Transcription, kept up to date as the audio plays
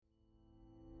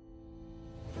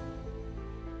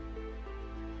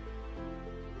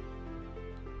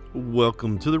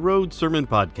Welcome to the Road Sermon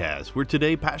Podcast, where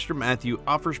today Pastor Matthew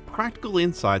offers practical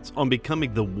insights on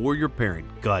becoming the warrior parent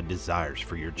God desires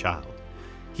for your child.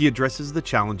 He addresses the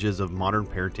challenges of modern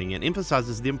parenting and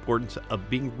emphasizes the importance of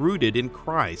being rooted in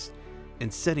Christ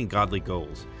and setting godly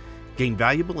goals. Gain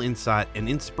valuable insight and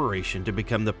inspiration to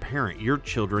become the parent your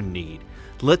children need.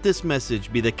 Let this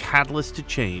message be the catalyst to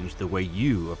change the way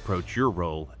you approach your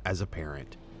role as a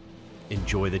parent.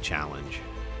 Enjoy the challenge.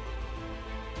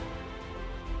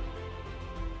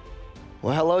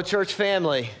 Well, hello, church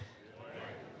family.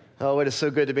 Oh, it is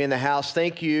so good to be in the house.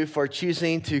 Thank you for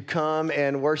choosing to come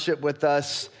and worship with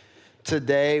us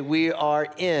today. We are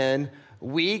in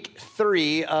week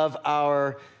 3 of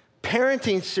our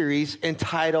parenting series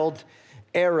entitled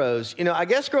Arrows. You know, I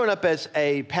guess growing up as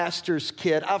a pastor's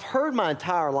kid, I've heard my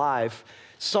entire life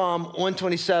Psalm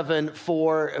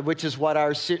 127:4, which is what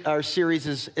our series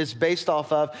is based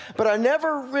off of, but I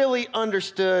never really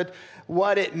understood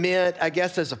what it meant, I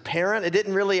guess, as a parent. It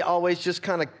didn't really always just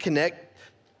kind of connect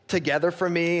together for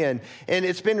me, and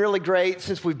it's been really great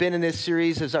since we've been in this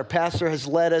series as our pastor has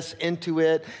led us into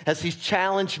it, as he's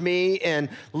challenged me and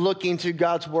looking to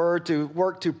God's word to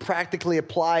work to practically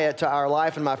apply it to our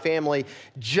life and my family.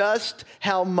 Just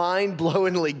how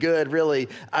mind-blowingly good, really,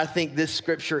 I think this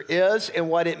scripture is and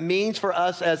what it means for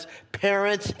us as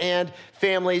parents and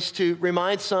families to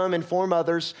remind some, inform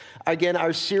others. Again,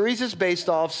 our series is based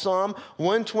off Psalm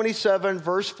 127,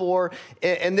 verse 4,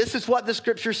 and this is what the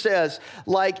scripture says: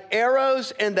 like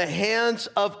arrows in the hands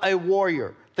of a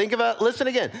warrior. Think about, listen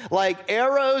again. Like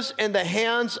arrows in the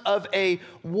hands of a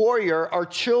warrior are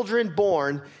children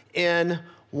born in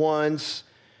one's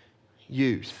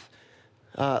youth.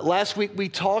 Last week, we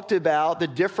talked about the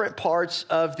different parts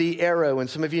of the arrow. And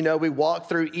some of you know we walked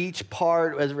through each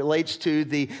part as it relates to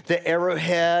the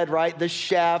arrowhead, right? The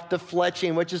shaft, the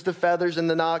fletching, which is the feathers and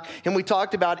the nock. And we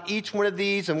talked about each one of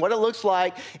these and what it looks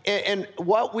like and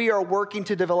what we are working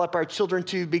to develop our children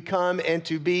to become and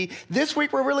to be. This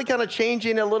week, we're really kind of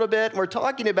changing a little bit. And we're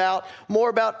talking about more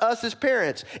about us as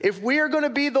parents. If we are going to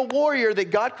be the warrior that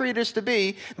God created us to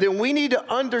be, then we need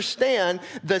to understand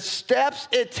the steps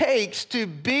it takes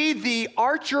to be the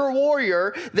archer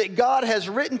warrior that God has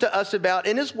written to us about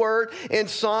in his word in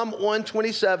Psalm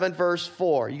 127, verse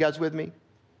 4. You guys with me?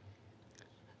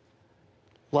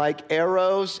 Like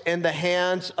arrows in the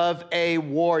hands of a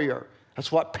warrior.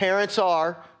 That's what parents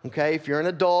are, okay? If you're an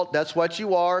adult, that's what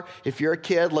you are. If you're a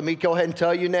kid, let me go ahead and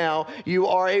tell you now, you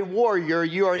are a warrior.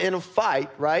 You are in a fight,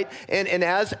 right? And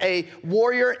as a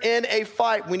warrior in a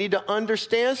fight, we need to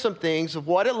understand some things of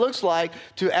what it looks like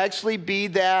to actually be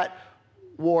that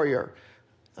warrior.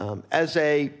 As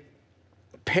a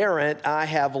parent, I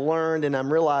have learned and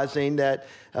I'm realizing that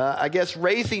I guess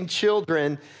raising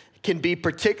children can be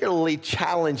particularly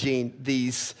challenging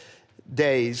these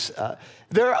days.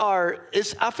 There are,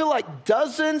 I feel like,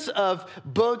 dozens of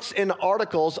books and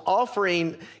articles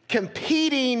offering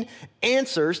competing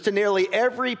answers to nearly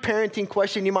every parenting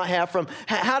question you might have, from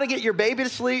how to get your baby to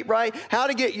sleep, right? How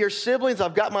to get your siblings,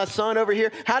 I've got my son over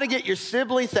here, how to get your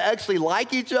siblings to actually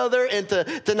like each other and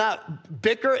to not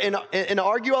bicker and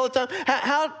argue all the time.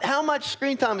 How much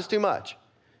screen time is too much?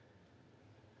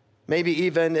 Maybe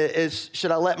even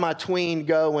should I let my tween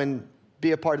go and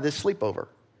be a part of this sleepover?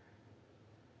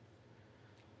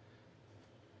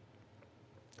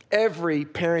 Every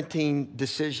parenting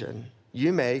decision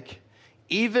you make,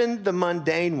 even the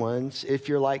mundane ones, if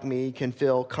you're like me, can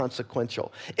feel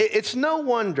consequential. It's no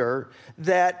wonder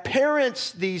that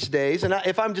parents these days, and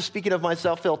if I'm just speaking of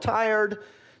myself, feel tired,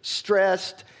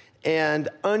 stressed, and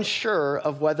unsure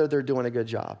of whether they're doing a good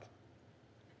job.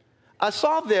 I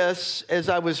saw this as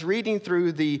I was reading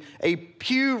through a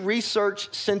Pew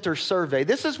Research Center survey.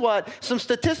 This is what some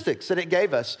statistics that it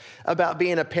gave us about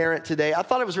being a parent today. I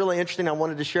thought it was really interesting. I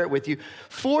wanted to share it with you.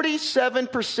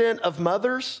 47% of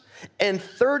mothers and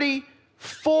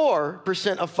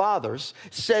 34% of fathers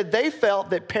said they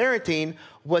felt that parenting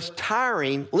was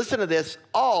tiring, listen to this,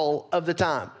 all of the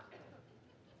time.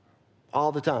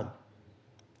 All the time.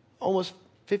 Almost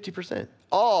 50%.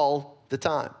 All the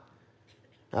time.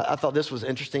 I thought this was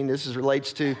interesting. This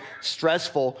relates to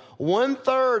stressful.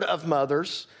 1/3 of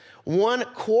mothers,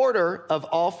 1/4 of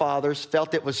all fathers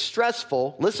felt it was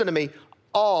stressful, listen to me,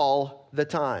 all the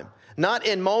time. Not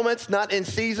in moments, not in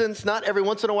seasons, not every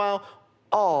once in a while,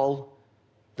 all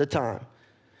the time.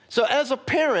 So as a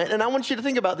parent, and I want you to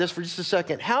think about this for just a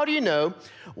second, how do you know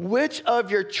which of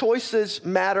your choices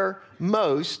matter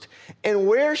most, and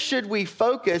where should we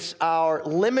focus our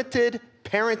limited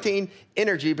parenting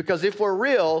energy? Because if we're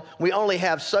real, we only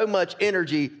have so much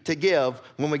energy to give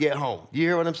when we get home. Do you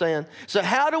hear what I'm saying? So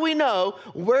how do we know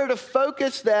where to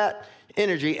focus that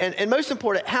energy. And most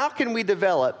important, how can we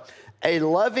develop a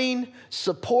loving,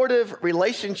 supportive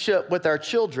relationship with our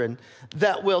children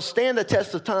that will stand the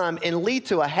test of time and lead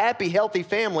to a happy, healthy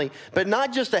family, but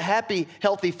not just a happy,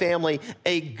 healthy family,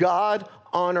 a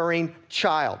God-honoring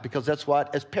child, because that's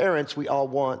what, as parents, we all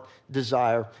want,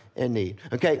 desire, and need.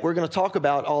 Okay, we're going to talk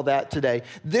about all that today.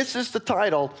 This is the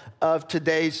title of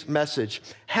today's message: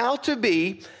 How to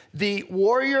Be the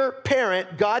Warrior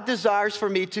Parent God Desires for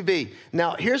Me to Be.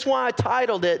 Now, here's why I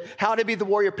titled it, How to Be the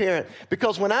Warrior Parent.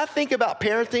 Because when I think about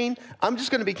parenting, I'm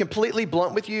just going to be completely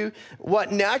blunt with you.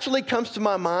 What naturally comes to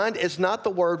my mind is not the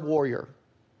word warrior.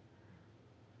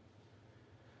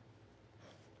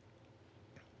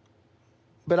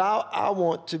 But I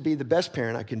want to be the best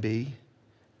parent I can be.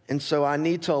 And so I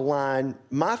need to align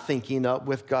my thinking up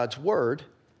with God's word.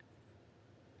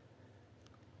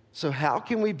 So how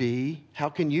can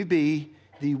you be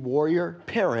the warrior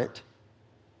parent?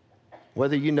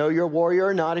 Whether you know you're a warrior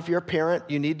or not, if you're a parent,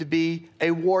 you need to be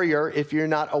a warrior if you're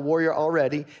not a warrior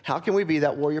already. How can we be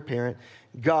that warrior parent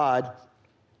God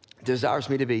desires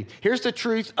me to be? Here's the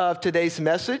truth of today's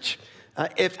message.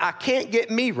 If I can't get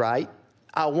me right,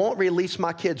 I won't release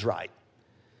my kids right.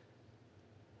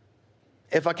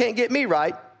 If I can't get me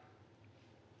right,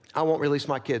 I won't release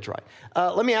my kids right.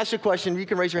 Let me ask you a question. You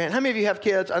can raise your hand. How many of you have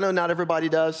kids? I know not everybody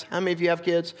does. How many of you have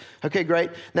kids? Okay, great.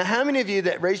 Now, how many of you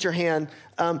that raised your hand,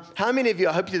 how many of you,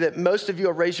 I hope that most of you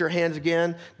will raise your hands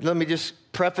again. Let me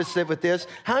just preface it with this.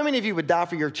 How many of you would die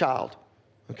for your child?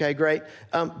 Okay, great.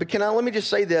 But let me just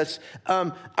say this.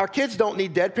 Our kids don't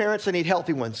need dead parents, they need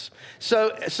healthy ones.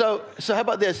 So how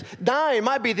about this? Dying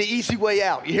might be the easy way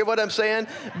out. You hear what I'm saying?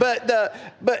 But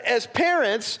as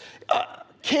parents,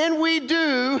 can we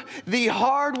do the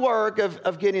hard work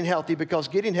of getting healthy? Because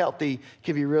getting healthy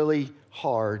can be really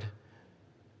hard.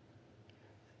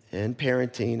 And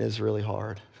parenting is really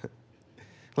hard.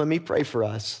 Let me pray for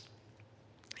us.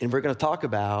 And we're going to talk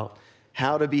about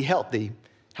how to be healthy,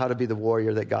 how to be the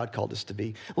warrior that God called us to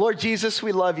be. Lord Jesus,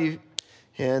 we love you.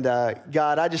 And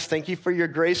God, I just thank you for your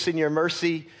grace and your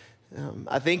mercy.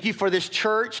 I thank you for this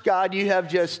church. God, you have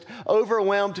just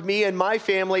overwhelmed me and my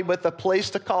family with a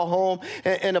place to call home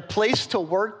and a place to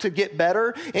work to get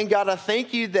better. And God, I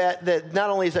thank you that not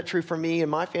only is that true for me and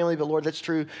my family, but Lord, that's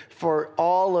true for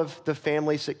all of the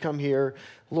families that come here.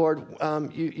 Lord,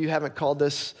 you haven't called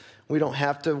us. We don't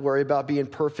have to worry about being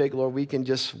perfect. Lord, we can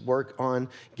just work on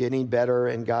getting better.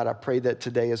 And God, I pray that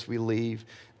today as we leave,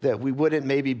 that we wouldn't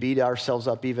maybe beat ourselves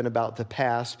up even about the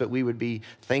past, but we would be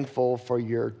thankful for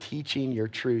your teaching, your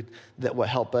truth, that will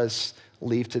help us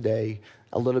leave today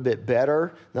a little bit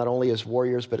better, not only as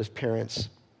warriors, but as parents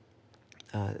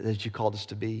that you called us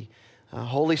to be.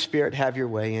 Holy Spirit, have your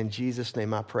way. In Jesus'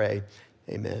 name I pray,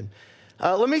 amen.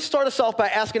 Let me start us off by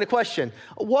asking a question.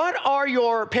 What are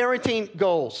your parenting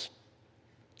goals?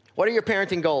 What are your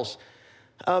parenting goals?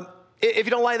 If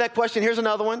you don't like that question, here's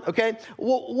another one, okay?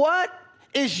 What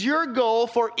is your goal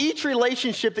for each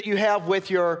relationship that you have with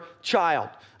your child?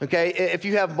 Okay, if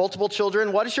you have multiple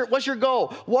children, what's your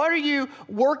goal? What are you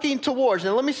working towards?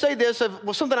 And let me say this,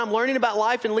 something I'm learning about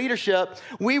life and leadership: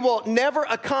 we will never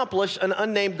accomplish an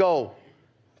unnamed goal.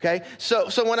 Okay, so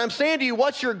when I'm saying to you,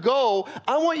 what's your goal?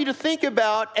 I want you to think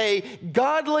about a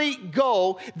godly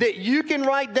goal that you can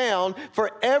write down for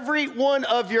every one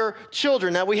of your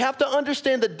children. Now, we have to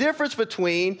understand the difference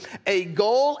between a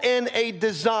goal and a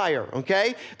desire,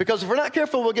 okay? Because if we're not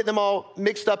careful, we'll get them all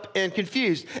mixed up and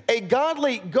confused. A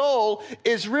godly goal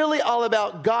is really all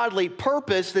about godly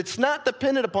purpose that's not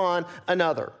dependent upon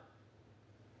another.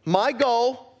 My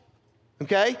goal,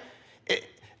 okay?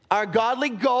 Our godly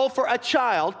goal for a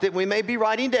child that we may be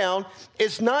writing down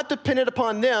is not dependent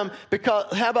upon them,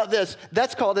 because, how about this?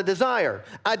 That's called a desire.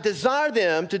 I desire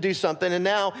them to do something, and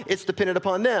now it's dependent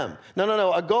upon them.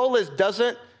 No. A goal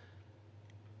doesn't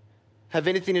have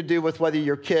anything to do with whether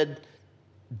your kid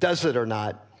does it or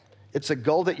not. It's a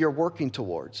goal that you're working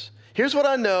towards. Here's what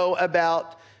I know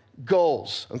about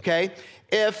goals, okay?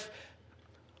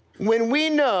 When we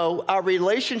know our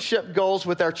relationship goals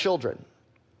with our children,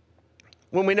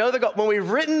 when we know the goal, when we've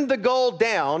written the goal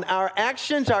down, our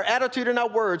actions, our attitude, and our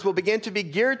words will begin to be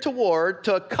geared toward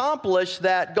to accomplish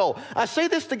that goal. I say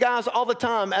this to guys all the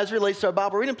time as it relates to our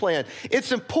Bible reading plan.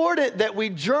 It's important that we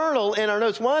journal in our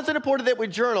notes. Why is it important that we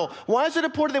journal? Why is it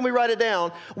important that we write it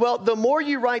down? Well, the more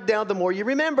you write down, the more you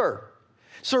remember.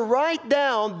 So write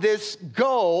down this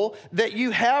goal that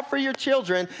you have for your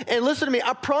children. And listen to me,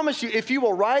 I promise you, if you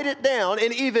will write it down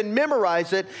and even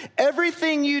memorize it,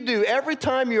 everything you do, every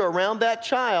time you're around that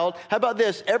child, how about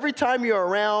this? Every time you're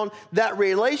around that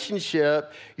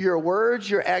relationship, your words,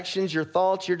 your actions, your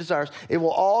thoughts, your desires, it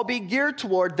will all be geared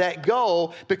toward that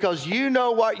goal because you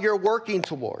know what you're working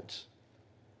towards.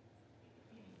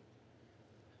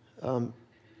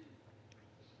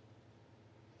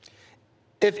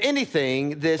 If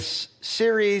anything, this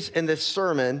series and this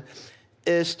sermon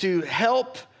is to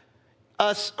help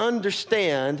us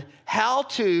understand how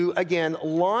to, again,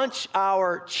 launch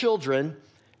our children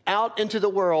out into the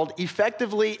world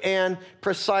effectively and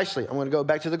precisely. I'm going to go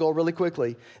back to the goal really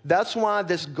quickly. That's why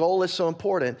this goal is so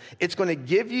important. It's going to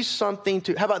give you something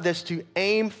to, how about this, to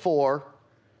aim for,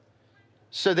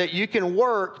 so that you can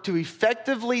work to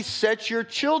effectively set your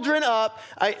children up.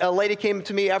 A lady came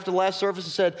to me after the last service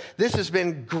and said, this has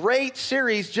been great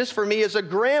series just for me as a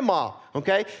grandma,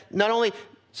 okay? Not only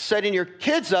setting your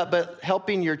kids up, but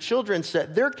helping your children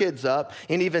set their kids up,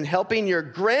 and even helping your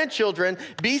grandchildren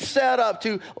be set up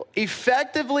to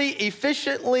effectively,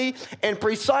 efficiently, and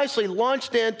precisely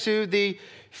launched into the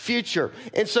future.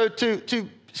 And so to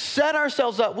set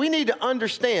ourselves up, we need to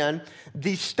understand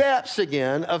the steps,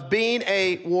 again, of being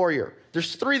a warrior.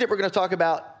 There's 3 that we're going to talk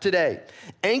about today.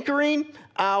 Anchoring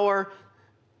our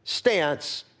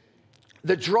stance,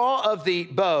 the draw of the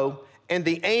bow, and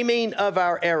the aiming of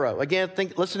our arrow. Again,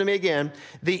 listen to me again.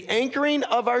 The anchoring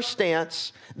of our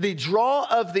stance, the draw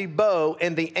of the bow,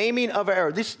 and the aiming of our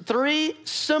arrow. These 3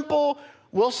 simple,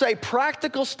 we'll say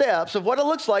practical steps of what it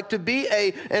looks like to be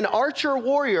an archer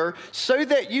warrior so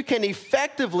that you can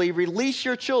effectively release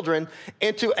your children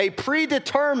into a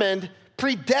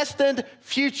predestined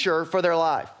future for their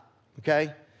life,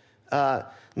 okay?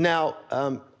 Now,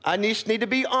 I just need to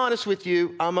be honest with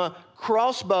you. I'm a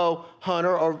crossbow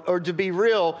hunter, or to be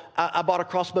real, I bought a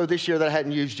crossbow this year that I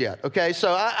hadn't used yet, okay?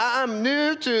 So I'm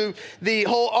new to the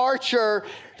whole archer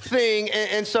thing,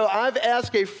 and so I've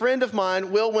asked a friend of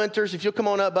mine, Will Winters, if you'll come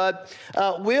on up, bud.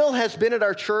 Will has been at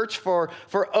our church for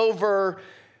over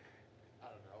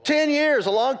 10 years,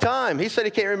 a long time. He said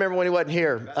he can't remember when he wasn't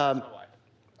here.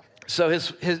 So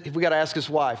we got to ask his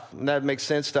wife, and that makes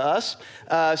sense to us.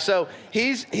 So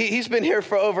he's been here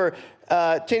for over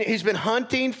 10. He's been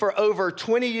hunting for over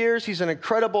 20 years. He's an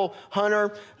incredible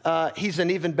hunter. He's an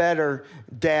even better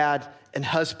dad and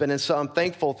husband. And so I'm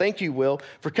thankful. Thank you, Will,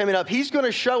 for coming up. He's going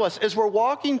to show us as we're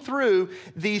walking through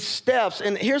these steps.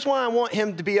 And here's why I want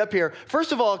him to be up here.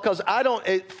 First of all, because I don't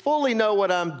fully know what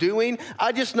I'm doing.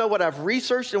 I just know what I've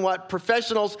researched and what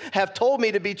professionals have told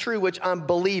me to be true, which I'm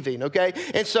believing, okay?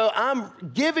 And so I'm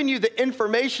giving you the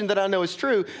information that I know is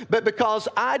true, but because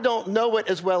I don't know it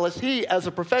as well as he, as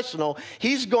a professional,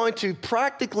 he's going to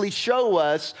practically show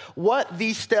us what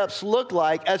these steps look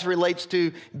like as relates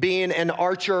to being an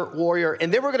archer warrior.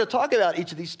 And then we're going to talk about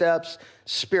each of these steps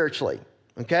spiritually,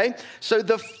 okay? So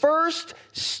the first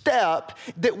step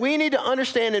that we need to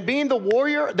understand in being the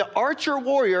warrior, the archer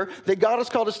warrior that God has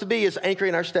called us to be, is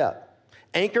anchoring our step,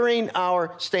 anchoring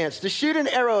our stance. To shoot an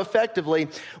arrow effectively,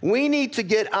 we need to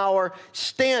get our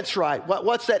stance right.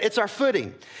 What's that? It's our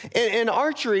footing. In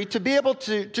archery, to be able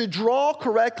to draw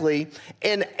correctly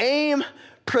and aim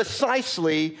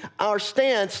precisely, our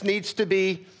stance needs to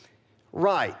be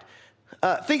right.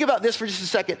 Think about this for just a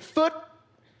second. Foot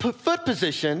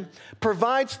position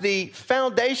provides the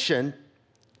foundation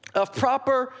of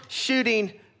proper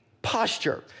shooting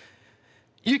posture.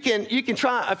 You can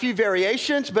try a few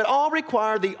variations, but all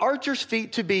require the archer's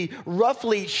feet to be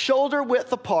roughly shoulder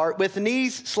width apart with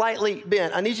knees slightly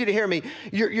bent. I need you to hear me.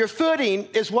 Your footing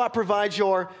is what provides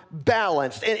your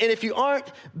balance. And if you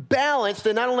aren't balanced,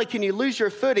 then not only can you lose your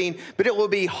footing, but it will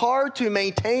be hard to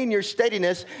maintain your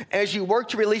steadiness as you work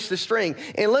to release the string.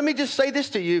 And let me just say this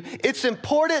to you. It's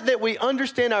important that we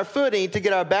understand our footing to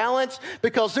get our balance,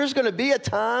 because there's going to be a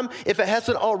time, if it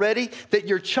hasn't already, that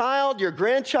your child, your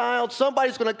grandchild,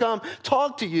 somebody's going to come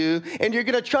talk to you, and you're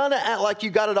going to try to act like you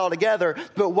got it all together,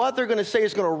 but what they're going to say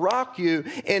is going to rock you,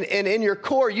 and in your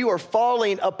core, you are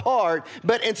falling apart.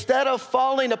 But instead of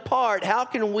falling apart, how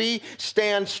can we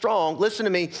stand strong? Listen to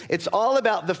me. It's all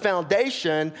about the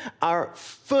foundation, our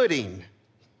footing.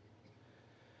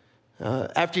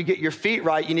 After you get your feet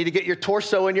right, you need to get your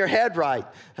torso and your head right.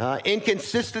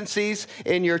 Inconsistencies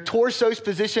in your torso's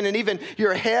position and even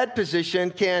your head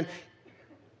position can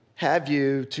have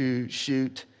you to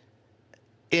shoot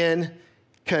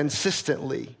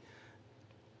inconsistently.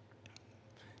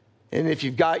 And if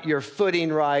you've got your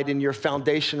footing right and your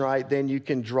foundation right, then you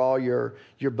can draw your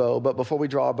bow. But before we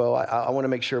draw a bow, I want to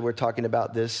make sure we're talking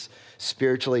about this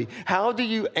spiritually. How do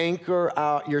you anchor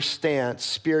out your stance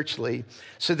spiritually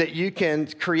so that you can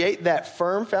create that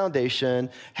firm foundation,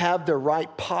 have the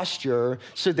right posture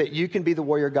so that you can be the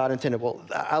warrior God intended? Well,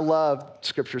 I love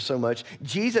Scripture so much.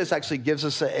 Jesus actually gives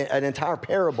us an entire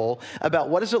parable about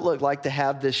what does it look like to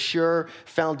have this sure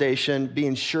foundation,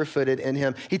 being sure-footed in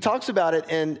Him. He talks about it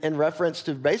in reference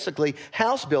to basically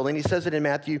house building. He says it in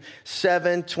Matthew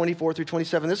 7, 24 through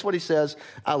 27. This is what he says.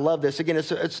 I love this. Again,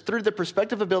 it's through the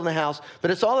perspective of building a house,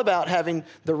 but it's all about having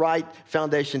the right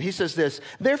foundation. He says this,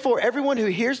 therefore, everyone who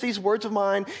hears these words of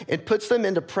mine and puts them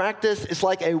into practice is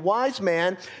like a wise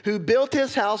man who built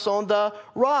his house on the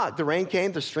rock. The rain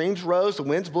came, the streams rose, the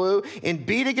winds blew, and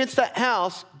beat against that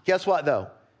house. Guess what, though?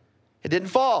 It didn't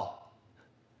fall.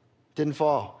 It didn't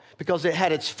fall because it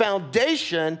had its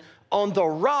foundation on the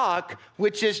rock,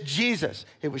 which is Jesus.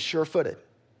 It was sure-footed.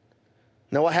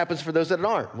 Now, what happens for those that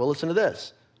aren't? Well, listen to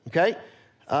this, okay?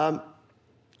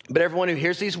 But everyone who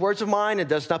hears these words of mine and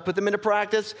does not put them into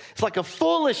practice, it's like a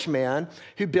foolish man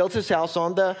who built his house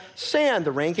on the sand.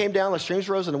 The rain came down, the streams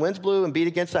rose, and the winds blew and beat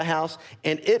against the house,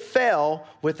 and it fell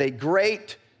with a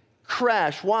great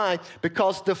crash. Why?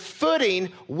 Because the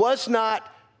footing was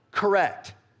not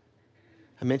correct.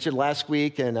 I mentioned last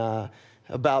week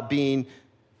about being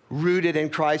rooted in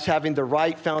Christ, having the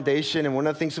right foundation. And one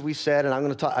of the things that we said, and I'm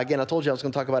going to talk, again, I told you I was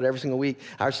going to talk about it every single week,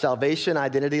 our salvation,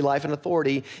 identity, life, and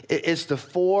authority is the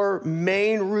four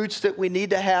main roots that we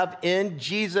need to have in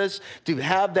Jesus to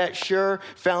have that sure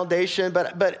foundation.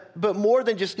 But more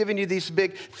than just giving you these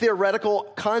big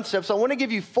theoretical concepts, I want to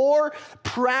give you four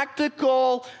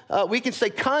practical, we can say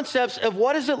concepts of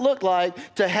what does it look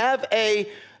like to have a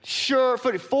sure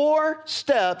footing. 4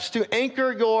 steps to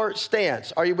anchor your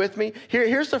stance. Are you with me?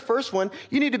 Here's the first one.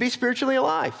 You need to be spiritually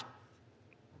alive.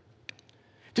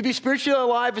 To be spiritually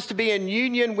alive is to be in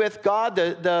union with God.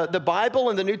 The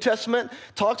Bible in the New Testament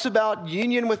talks about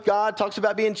union with God, talks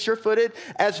about being sure-footed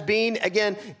as being,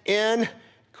 again, in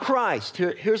Christ.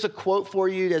 Here's a quote for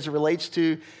you as it relates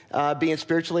to being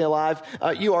spiritually alive.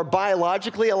 You are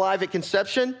biologically alive at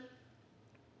conception,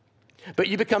 but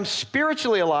you become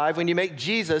spiritually alive when you make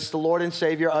Jesus the Lord and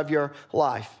Savior of your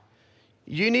life.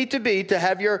 You need to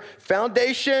have your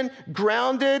foundation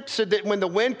grounded so that when the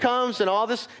wind comes and all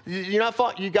this, you're not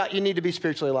falling. You need to be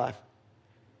spiritually alive.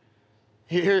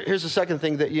 Here's the second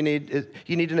thing that you need.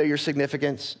 You need to know your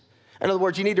significance. In other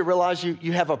words, you need to realize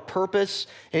you have a purpose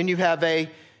and you have a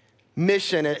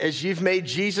mission. As you've made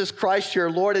Jesus Christ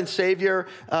your Lord and Savior,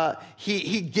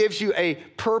 he gives you a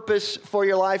purpose for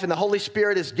your life, and the Holy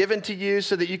Spirit is given to you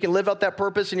so that you can live out that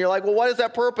purpose. And you're like, well, what is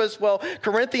that purpose? Well,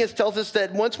 Corinthians tells us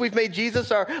that once we've made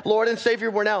Jesus our Lord and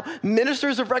Savior, we're now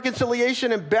ministers of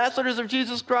reconciliation, ambassadors of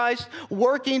Jesus Christ,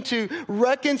 working to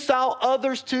reconcile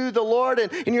others to the Lord.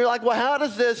 And you're like, well, how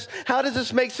does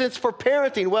this make sense for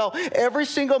parenting? Well, every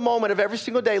single moment of every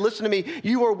single day, listen to me,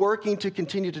 you are working to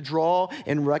continue to draw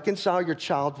and reconcile your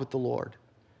child with the Lord.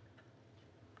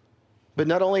 But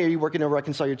not only are you working to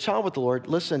reconcile your child with the Lord,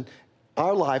 listen,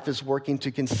 our life is working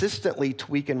to consistently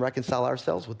tweak and reconcile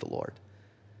ourselves with the Lord.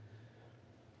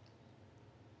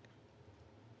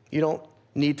 You don't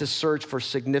need to search for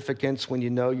significance when you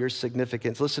know your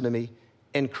significance. Listen to me,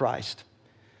 in Christ.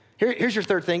 Here's your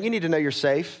third thing. You need to know you're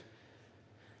safe.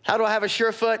 How do I have a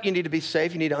sure foot? You need to be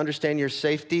safe. You need to understand your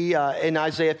safety. In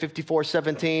Isaiah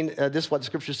 54:17, this is what the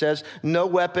scripture says. No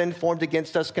weapon formed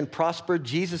against us can prosper.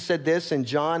 Jesus said this in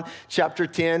John chapter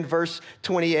 10, verse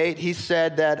 28. He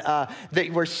said that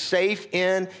we're safe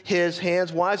in his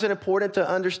hands. Why is it important to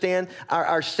understand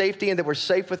our safety and that we're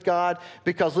safe with God?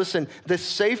 Because listen, the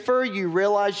safer you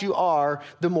realize you are,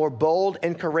 the more bold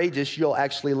and courageous you'll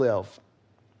actually live.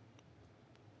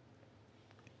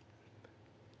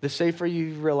 The safer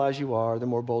you realize you are, the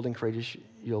more bold and courageous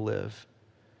you'll live.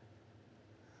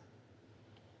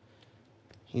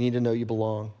 You need to know you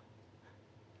belong.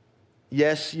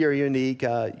 Yes, you're unique.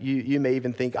 You may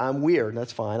even think, I'm weird.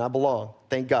 That's fine. I belong.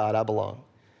 Thank God I belong.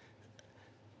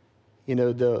 You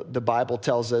know, the Bible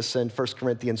tells us in 1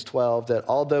 Corinthians 12 that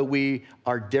although we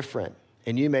are different,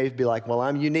 and you may be like, well,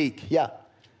 I'm unique. Yeah.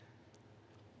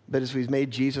 But as we've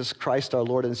made Jesus Christ our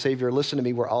Lord and Savior, listen to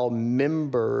me, we're all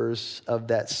members of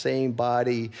that same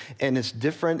body. And as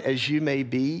different as you may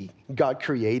be, God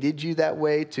created you that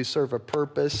way to serve a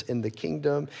purpose in the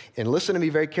kingdom. And listen to me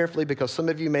very carefully, because some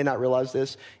of you may not realize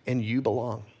this, and you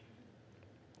belong.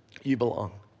 You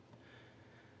belong.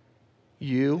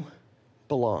 You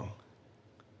belong.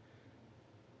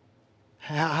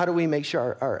 How do we make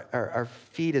sure our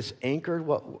feet is anchored?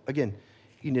 Well, again,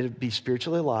 You need to be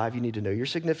spiritually alive. You need to know your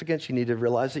significance. You need to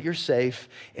realize that you're safe.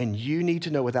 And you need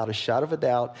to know without a shadow of a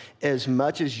doubt, as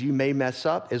much as you may mess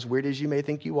up, as weird as you may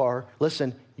think you are,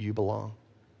 listen, you belong.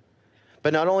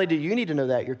 But not only do you need to know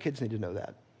that, your kids need to know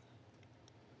that.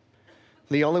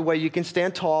 The only way you can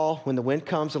stand tall when the wind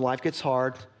comes and life gets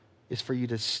hard is for you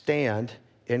to stand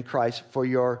in Christ, for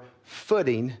your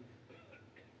footing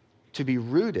to be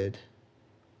rooted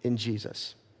in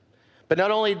Jesus. But not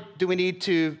only do we need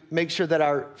to make sure that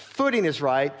our footing is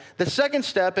right, the second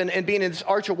step in being this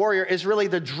archer warrior is really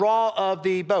the draw of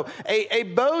the bow. A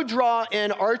bow draw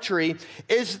in archery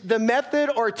is the method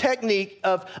or technique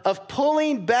of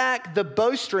pulling back the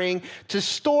bowstring to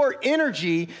store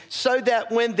energy so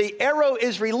that when the arrow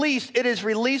is released, it is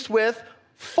released with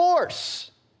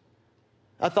force.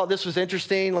 I thought this was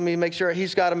interesting. Let me make sure.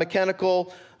 He's got a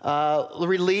mechanical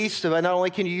release. So not only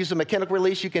can you use a mechanical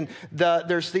release, you can,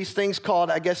 there's these things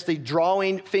called, I guess, the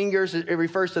drawing fingers. It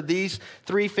refers to these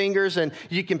 3 fingers, and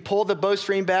you can pull the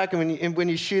bowstring back and when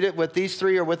you shoot it with these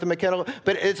 3 or with the mechanical.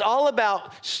 But it's all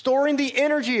about storing the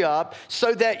energy up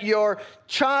so that your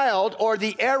child or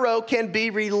the arrow can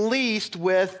be released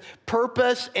with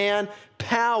purpose and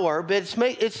power. But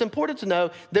it's important to know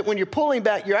that when you're pulling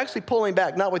back, you're actually pulling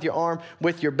back not with your arm,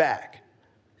 with your back.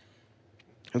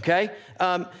 Okay?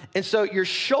 And so your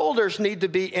shoulders need to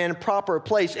be in proper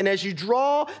place. And as you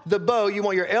draw the bow, you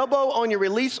want your elbow on your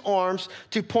release arms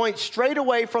to point straight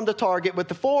away from the target with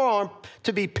the forearm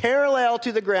to be parallel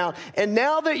to the ground. And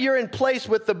now that you're in place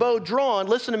with the bow drawn,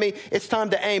 listen to me, it's time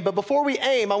to aim. But before we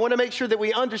aim, I want to make sure that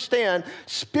we understand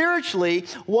spiritually,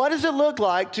 what does it look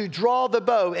like to draw the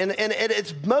bow? And at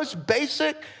its most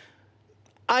basic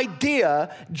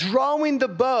idea, drawing the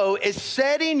bow is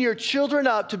setting your children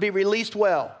up to be released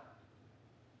well.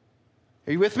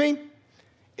 Are you with me?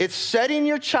 It's setting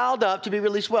your child up to be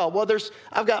released well. Well,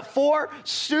 I've got 4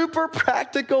 super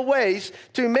practical ways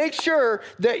to make sure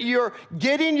that you're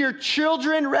getting your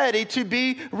children ready to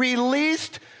be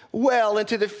released well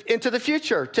into the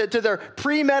future, to their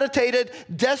premeditated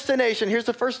destination. Here's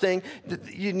the first thing: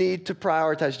 you need to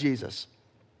prioritize Jesus.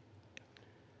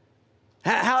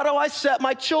 How do I set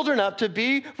my children up to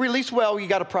be released well? You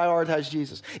got to prioritize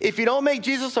Jesus. If you don't make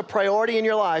Jesus a priority in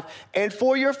your life and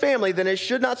for your family, then it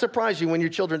should not surprise you when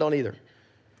your children don't either.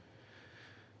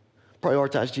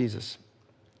 Prioritize Jesus.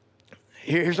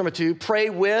 Here's number 2.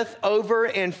 Pray with, over,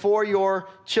 and for your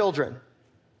children.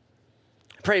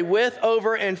 Pray with,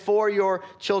 over, and for your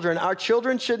children. Our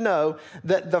children should know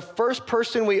that the first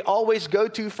person we always go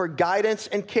to for guidance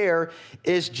and care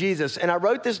is Jesus. And I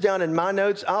wrote this down in my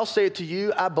notes. I'll say it to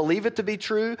you. I believe it to be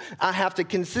true. I have to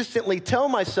consistently tell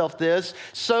myself this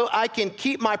so I can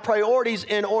keep my priorities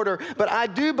in order. But I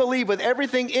do believe with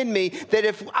everything in me that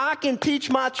if I can teach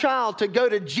my child to go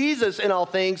to Jesus in all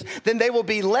things, then they will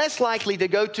be less likely to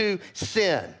go to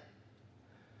sin.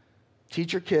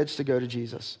 Teach your kids to go to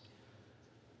Jesus.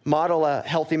 Model a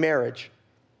healthy marriage.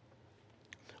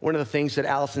 One of the things that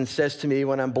Allison says to me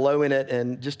when I'm blowing it,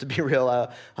 and just to be real,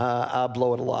 I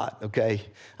blow it a lot, okay?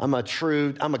 I'm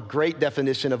a great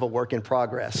definition of a work in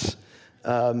progress.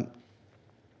 And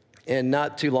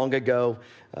not too long ago,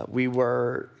 I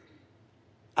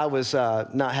was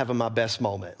not having my best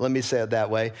moment. Let me say it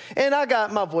that way. And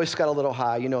my voice got a little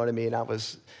high, you know what I mean? I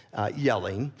was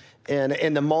yelling. And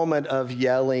in the moment of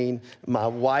yelling, my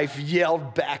wife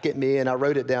yelled back at me, and I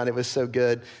wrote it down. It was so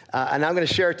good. And I'm going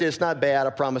to share it. It's not bad,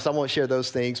 I promise. I won't share those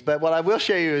things. But what I will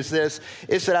show you is this,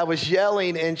 is that I was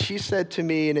yelling, and she said to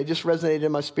me, and it just resonated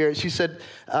in my spirit. She said,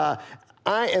 I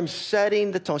am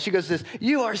setting the tone. She goes this: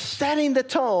 you are setting the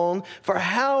tone for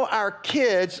how our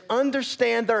kids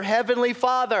understand their Heavenly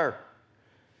Father.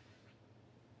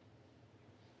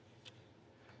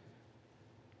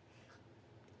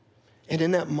 And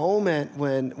in that moment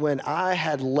when I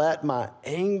had let my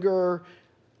anger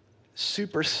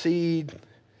supersede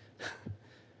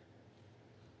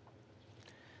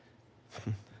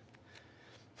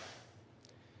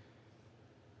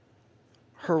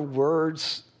her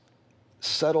words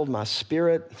settled my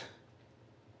spirit.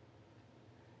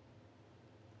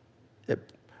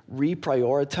 It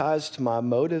reprioritized my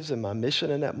motives and my mission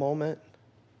in that moment.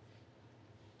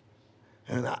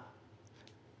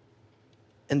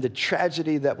 And the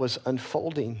tragedy that was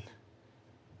unfolding,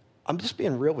 I'm just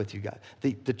being real with you guys.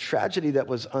 The tragedy that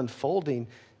was unfolding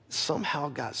somehow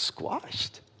got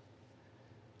squashed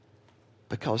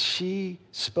because she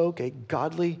spoke a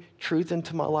godly truth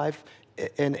into my life,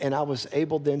 and I was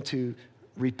able then to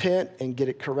repent and get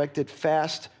it corrected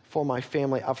fast for my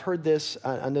family. I've heard this.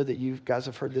 I know that you guys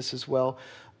have heard this as well.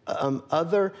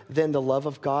 Other than the love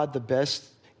of God, the best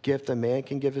gift a man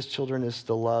can give his children is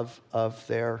the love of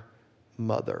their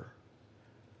mother.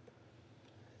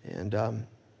 And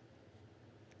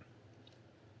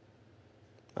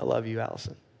I love you,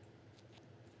 Allison.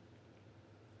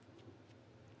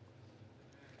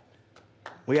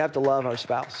 We have to love our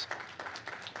spouse.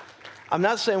 I'm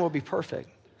not saying we'll be perfect,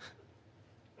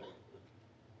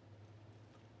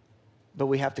 but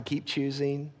we have to keep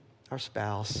choosing our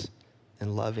spouse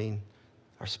and loving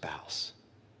our spouse.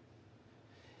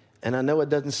 And I know it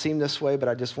doesn't seem this way, but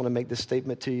I just want to make this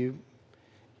statement to you.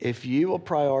 If you will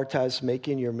prioritize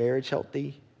making your marriage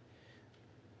healthy,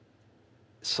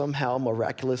 somehow,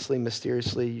 miraculously,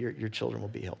 mysteriously, your children will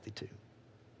be healthy too.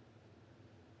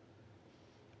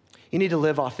 You need to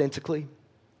live authentically.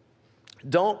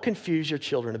 Don't confuse your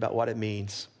children about what it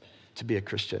means to be a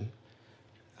Christian.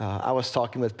 I was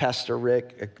talking with Pastor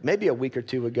Rick maybe a week or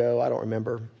two ago. I don't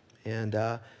remember. And,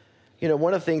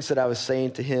 one of the things that I was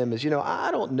saying to him is, I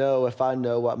don't know if I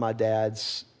know what my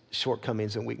dad's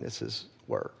shortcomings and weaknesses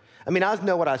were. I mean, I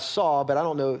know what I saw, but I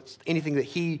don't know anything that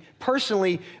he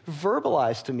personally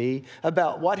verbalized to me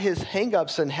about what his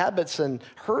hangups and habits and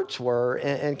hurts were.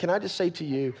 And can I just say to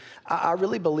you, I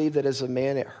really believe that as a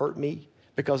man, it hurt me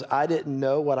because I didn't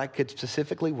know what I could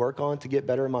specifically work on to get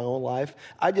better in my own life.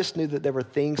 I just knew that there were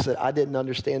things that I didn't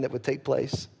understand that would take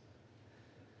place.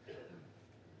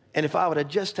 And if I would have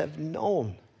just have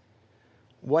known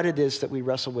what it is that we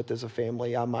wrestle with as a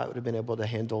family, I might have been able to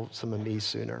handle some of me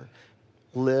sooner.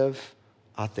 Live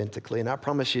authentically. And I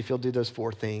promise you, if you'll do those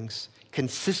 4 things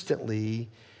consistently,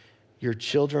 your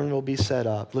children will be set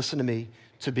up, listen to me,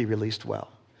 to be released well.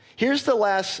 Here's the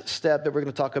last step that we're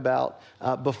going to talk about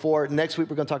before. Next week,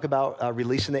 we're going to talk about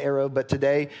releasing the arrow. But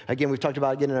today, again, we've talked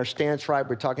about getting our stance right.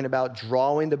 We're talking about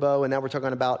drawing the bow. And now we're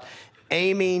talking about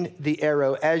aiming the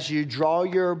arrow. As you draw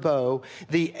your bow,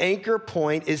 the anchor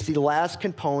point is the last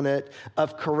component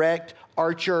of correct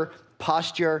archer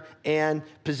posture and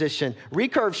position.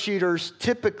 Recurve shooters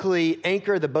typically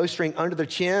anchor the bowstring under the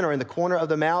chin or in the corner of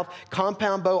the mouth.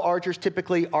 Compound bow archers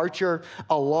typically archer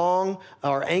along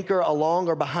or anchor along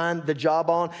or behind the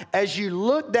jawbone. As you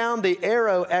look down the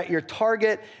arrow at your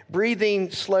target,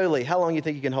 breathing slowly. How long do you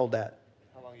think you can hold that?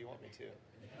 How long you want me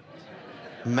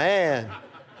to? Man,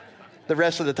 the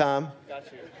rest of the time. Got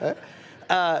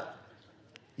you.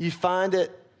 You find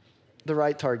it, the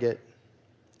right target,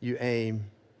 you aim,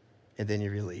 and then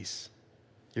you release.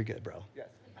 You're good, bro. Yes.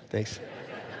 Thanks.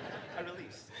 I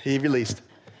released. He released.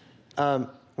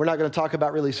 We're not going to talk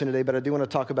about releasing today, but I do want to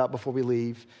talk about, before we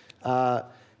leave,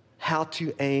 how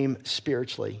to aim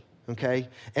spiritually, okay?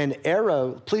 An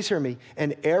arrow, please hear me,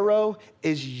 an arrow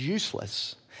is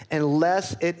useless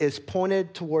unless it is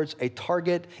pointed towards a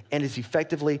target and is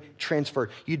effectively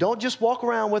transferred. You don't just walk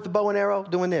around with the bow and arrow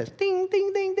doing this, ding,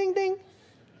 ding, ding, ding, ding,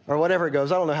 or whatever it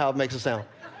goes. I don't know how it makes a sound.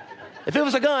 If it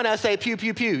was a gun, I'd say pew,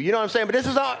 pew, pew. You know what I'm saying? But this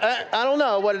is all, I don't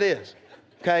know what it is,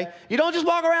 okay? You don't just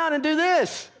walk around and do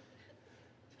this.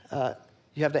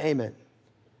 You have to aim it.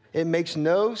 It makes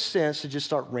no sense to just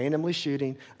start randomly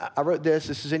shooting. I wrote this.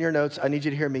 This is in your notes. I need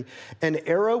you to hear me. An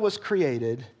arrow was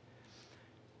created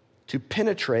to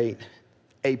penetrate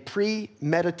a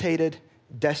premeditated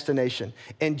destination.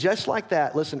 And just like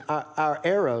that, listen, our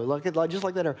arrow, just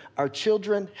like that, our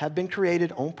children have been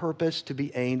created on purpose to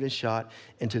be aimed and shot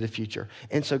into the future.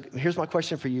 And so here's my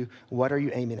question for you. What are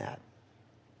you aiming at?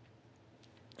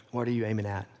 What are you aiming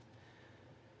at?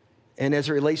 And as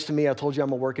it relates to me, I told you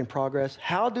I'm a work in progress.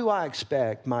 How do I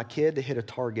expect my kid to hit a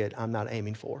target I'm not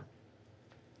aiming for?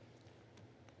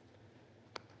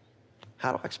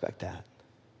 How do I expect that?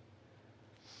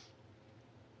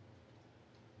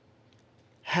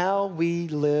 How we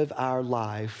live our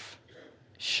life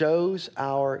shows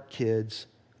our kids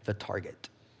the target.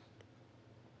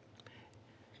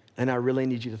 And I really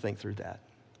need you to think through that.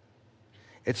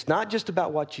 It's not just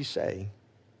about what you say.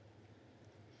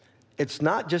 It's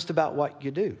not just about what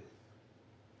you do.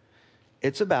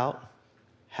 It's about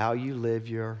how you live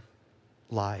your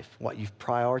life, what you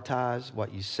prioritize,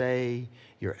 what you say,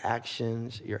 your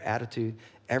actions, your attitude.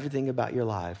 Everything about your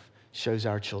life shows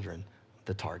our children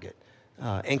the target.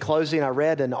 In closing, I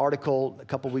read an article a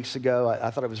couple weeks ago.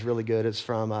 I thought it was really good. It's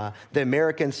from the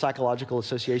American Psychological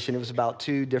Association. It was about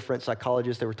 2 different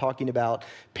psychologists. They were talking about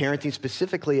parenting,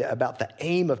 specifically about the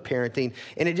aim of parenting.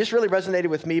 And it just really resonated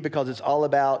with me because it's all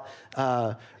about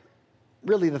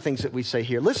really the things that we say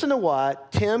here. Listen to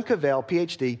what Tim Cavell,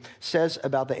 PhD, says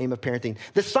about the aim of parenting.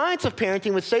 The science of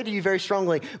parenting would say to you very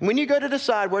strongly, when you go to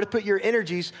decide where to put your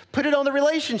energies, put it on the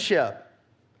relationship.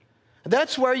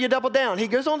 That's where you double down. He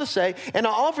goes on to say, and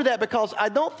I offer that because I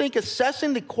don't think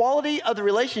assessing the quality of the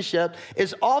relationship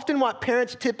is often what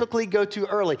parents typically go to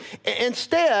early.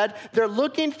 Instead, they're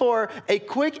looking for a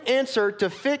quick answer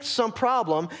to fix some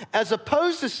problem as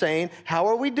opposed to saying, how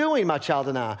are we doing, my child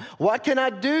and I? What can I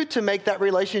do to make that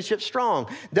relationship strong?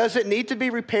 Does it need to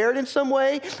be repaired in some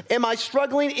way? Am I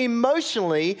struggling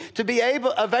emotionally to be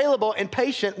available and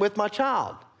patient with my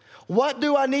child? What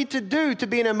do I need to do to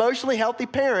be an emotionally healthy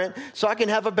parent so I can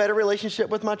have a better relationship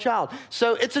with my child?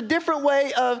 So it's a different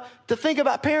way to think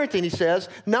about parenting, he says,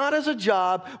 not as a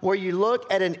job where you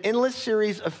look at an endless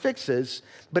series of fixes,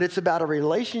 but it's about a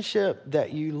relationship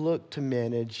that you look to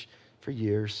manage for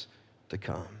years to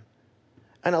come.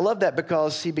 And I love that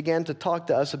because he began to talk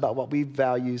to us about what we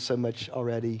value so much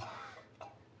already,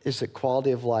 is the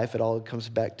quality of life. It all comes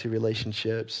back to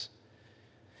relationships.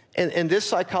 And this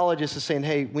psychologist is saying,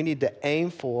 hey, we need to aim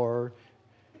for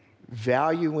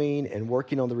valuing and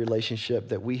working on the relationship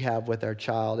that we have with our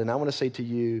child. And I want to say to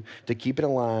you, to keep it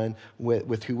in line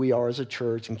with who we are as a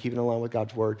church and keep it in line with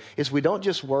God's word, is we don't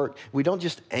just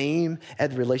aim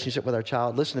at the relationship with our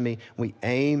child. Listen to me, we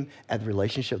aim at the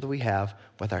relationship that we have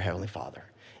with our Heavenly Father.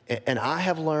 And I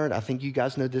have learned, I think you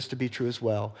guys know this to be true as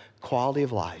well, quality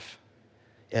of life,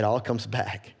 it all comes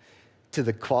back to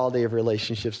the quality of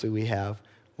relationships that we have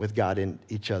with God and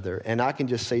each other. And I can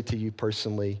just say to you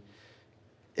personally,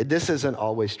 this isn't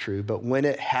always true, but when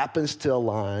it happens to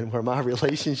align where my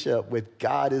relationship with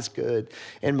God is good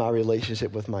and my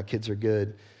relationship with my kids are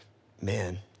good,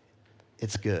 man,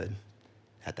 it's good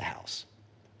at the house.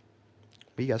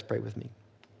 Will you guys pray with me?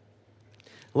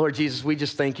 Lord Jesus, we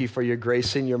just thank you for your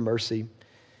grace and your mercy.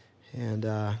 And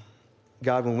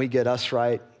God, when we get us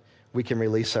right, we can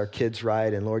release our kids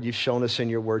right. And Lord, you've shown us in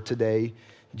your word today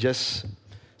just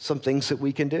some things that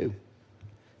we can do,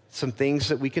 some things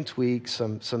that we can tweak,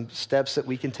 some steps that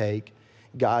we can take,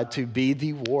 God, to be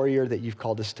the warrior that you've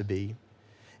called us to be.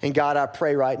 And God, I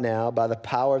pray right now by the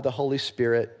power of the Holy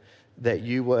Spirit that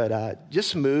you would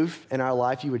just move in our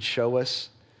life. You would show us,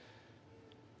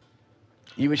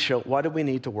 what do we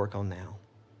need to work on now?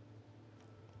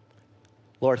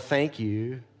 Lord, thank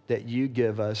you that you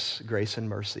give us grace and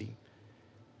mercy,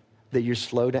 that you're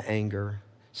slow to anger,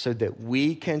 so that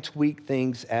we can tweak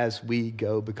things as we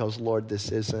go, because, Lord,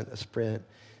 this isn't a sprint.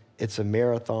 It's a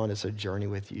marathon. It's a journey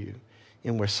with you,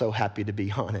 and we're so happy to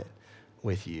be on it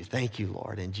with you. Thank you,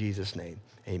 Lord. In Jesus' name,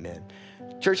 amen.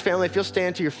 Church family, if you'll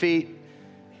stand to your feet,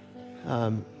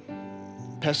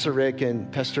 Pastor Rick and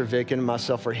Pastor Vic and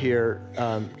myself are here.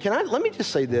 Let me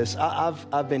just say this.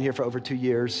 I've been here for over 2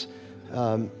 years.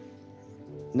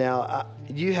 Now,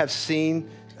 you have seen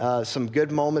some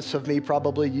good moments of me,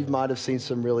 probably. You might have seen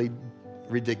some really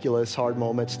ridiculous, hard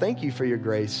moments. Thank you for your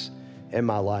grace in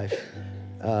my life.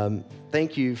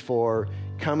 Thank you for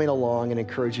coming along and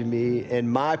encouraging me in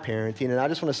my parenting. And I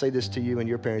just want to say this to you and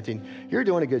your parenting. You're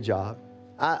doing a good job.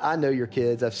 I know your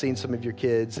kids. I've seen some of your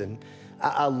kids. And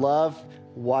I love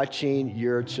watching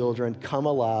your children come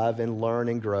alive and learn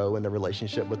and grow in the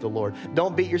relationship with the Lord.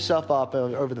 Don't beat yourself up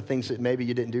over the things that maybe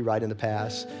you didn't do right in the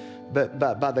past. But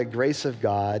by the grace of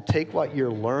God, take what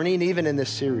you're learning, even in this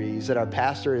series that our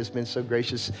pastor has been so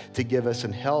gracious to give us,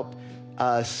 and help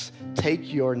us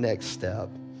take your next step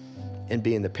in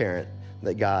being the parent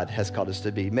that God has called us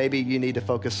to be. Maybe you need to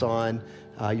focus on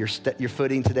your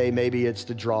footing today. Maybe it's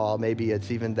the draw. Maybe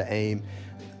it's even the aim.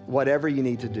 Whatever you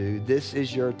need to do, this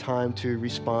is your time to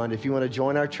respond. If you want to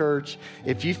join our church,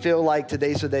 if you feel like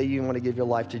today's the day you want to give your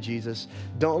life to Jesus,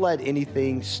 don't let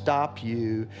anything stop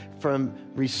you from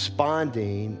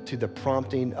responding to the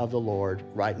prompting of the Lord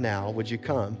right now. Would you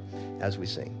come as we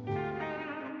sing?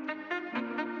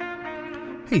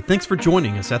 Hey, thanks for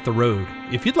joining us at The Road.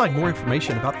 If you'd like more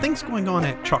information about things going on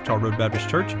at Choctaw Road Baptist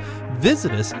Church,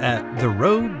 visit us at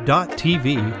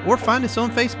theroad.tv or find us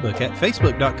on Facebook at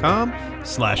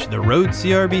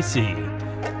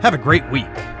facebook.com/theroadcrbc. Have a great week.